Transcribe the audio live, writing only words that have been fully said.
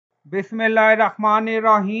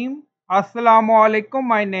Bismillahirrahmanirrahim. Assalamu alaikum.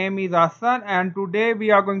 My name is Hassan and today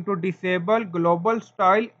we are going to disable global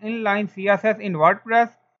style inline CSS in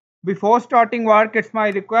WordPress. Before starting work, it's my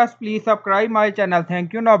request, please subscribe my channel.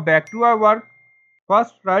 Thank you. Now back to our work.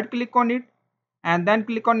 First right click on it and then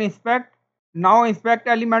click on inspect. Now inspect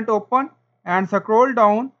element open and scroll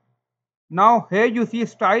down. Now here you see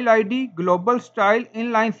style ID global style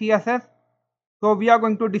inline CSS. So we are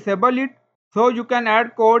going to disable it. So you can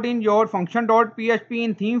add code in your function.php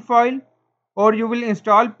in theme file, or you will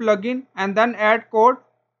install plugin and then add code.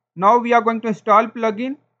 Now we are going to install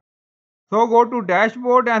plugin. So go to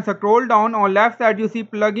dashboard and scroll down. On left side you see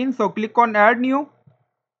plugin. So click on add new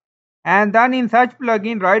and then in search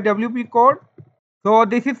plugin write WP code. So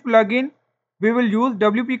this is plugin. We will use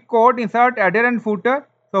WP code insert header and footer.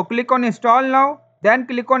 So click on install now, then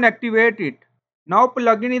click on activate it. Now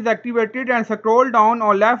plugin is activated and scroll down.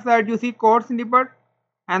 On left side you see code snippet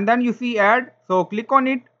and then you see add. So click on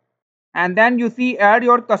it and then you see add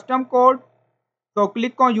your custom code. So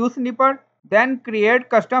click on use snippet, then create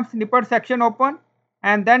custom snippet section open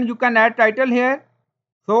and then you can add title here.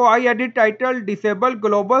 So I added title disable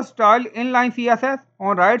global style inline CSS.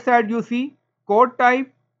 On right side you see code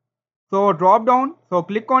type. So drop down, so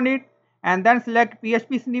click on it and then select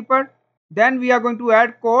PHP snippet. Then we are going to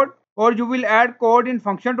add code, or you will add code in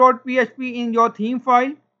function.php in your theme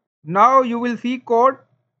file. Now you will see code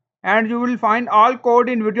and you will find all code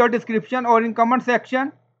in video description or in comment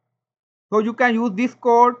section. So you can use this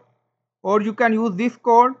code, or you can use this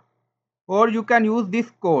code, or you can use this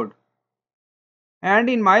code. And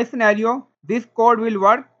in my scenario, this code will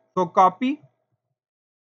work. So copy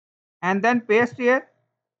and then paste here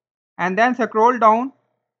and then scroll down.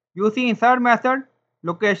 You see insert method,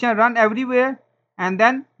 location run everywhere and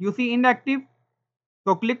then you see inactive.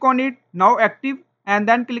 So click on it, now active and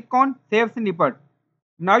then click on save snippet.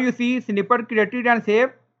 Now you see snippet created and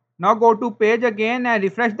saved. Now go to page again and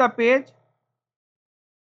refresh the page.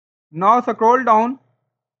 Now scroll down,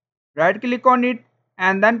 right click on it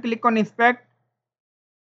and then click on inspect.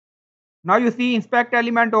 Now you see inspect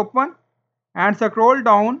element open and scroll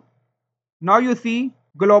down. Now you see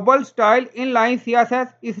global style inline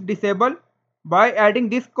CSS is disabled. By adding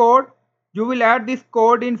this code, you will add this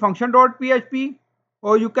code in function.php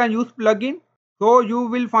or you can use plugin. So you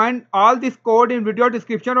will find all this code in video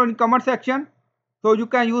description or in comment section. So you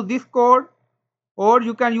can use this code, or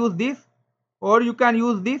you can use this, or you can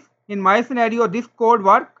use this. In my scenario, this code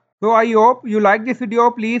work. So I hope you like this video.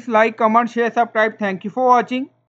 Please like, comment, share, subscribe. Thank you for watching.